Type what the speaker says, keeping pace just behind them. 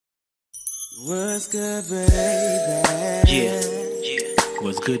What's good, baby? Yeah.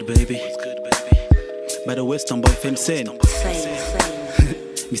 What's good, baby? By the way, Boy FM Sene.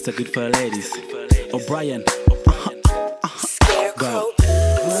 Mr. Good for Ladies. Obrian. Go.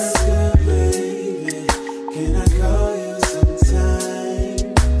 What's good, baby? Can I call you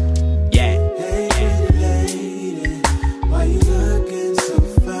sometime? Yeah. Hey, lady, why you looking so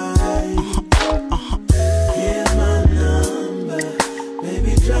fine? Here's my number,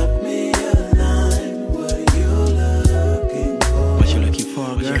 baby, drop me a line. What are you looking for? What you looking for,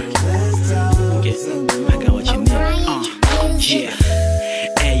 girl? Let's talk Okay. some I got what you need. Yeah.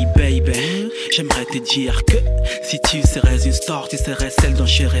 Hey, baby, j'aimerais te dire que si tu serais une star, tu serais celle dont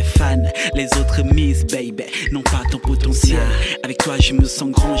je serais fan. Les autres miss, baby, n'ont pas ton potentiel. Avec toi, je me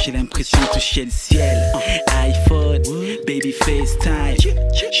sens grand, j'ai l'impression de toucher le ciel. iPhone, baby FaceTime. Je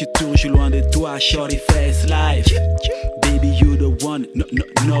suis toujours loin de toi, shorty face life. Baby, you the one,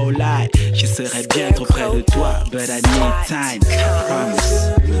 no lie. Je serais bien trop près de toi, but I need time,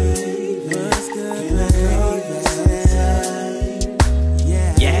 promise.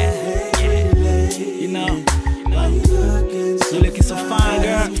 You're looking so fine,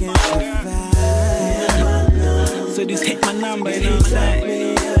 girl. So just hit my number, you know what I'm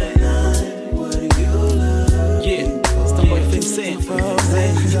saying? Yeah, it's the Boy FM Sene.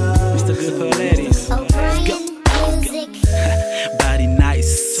 Mr. Good for Ladies. Let's go. Body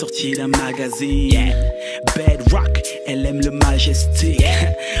nice, sorti d'un magazine. Bedrock, elle aime le majestic.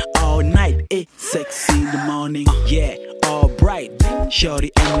 All night, et sexy in the morning. Yeah, all bright.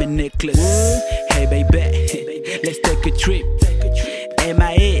 Shorty and my necklace. Hey baby, let's take a trip.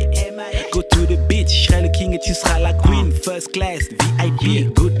 MIA, go to the beach. Je serai le king et tu seras la queen. First class,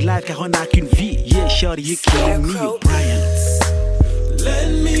 VIP, good life car on n'a qu'une vie. Yeah, shorty, you're killing me, Brian.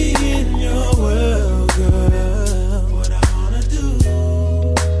 Let me in your world, girl. What I wanna do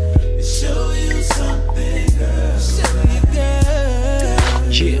is show you something, girl. Show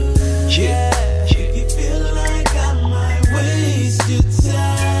you, girl. Yeah. You feel like I might waste your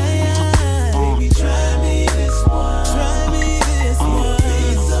time. Baby, try me this one.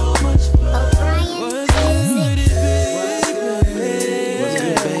 It's so much fun. What's good,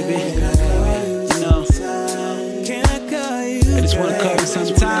 Baby, you know, Can I call you? I just wanna call you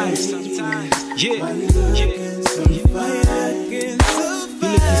sometimes. Yeah. You're looking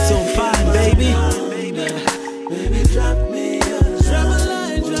so fine, baby. Baby, drop me a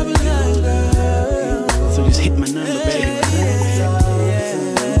line, girl. So just hit my number, baby.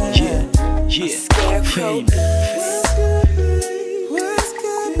 Yeah. Fame. What's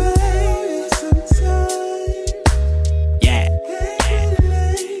good, baby? Sometime. Yeah.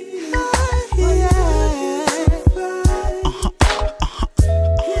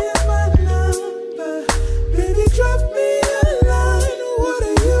 Here's my number. Baby, drop me a line. What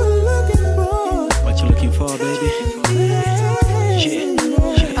are you looking for? What you looking for, baby?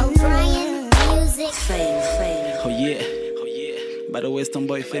 Oh yeah. By the way,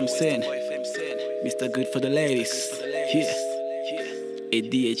 Boy FM Sene. Mr. Good for the Ladies. Yeah.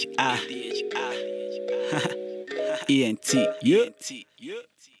 ADHI. ENT. Yeah.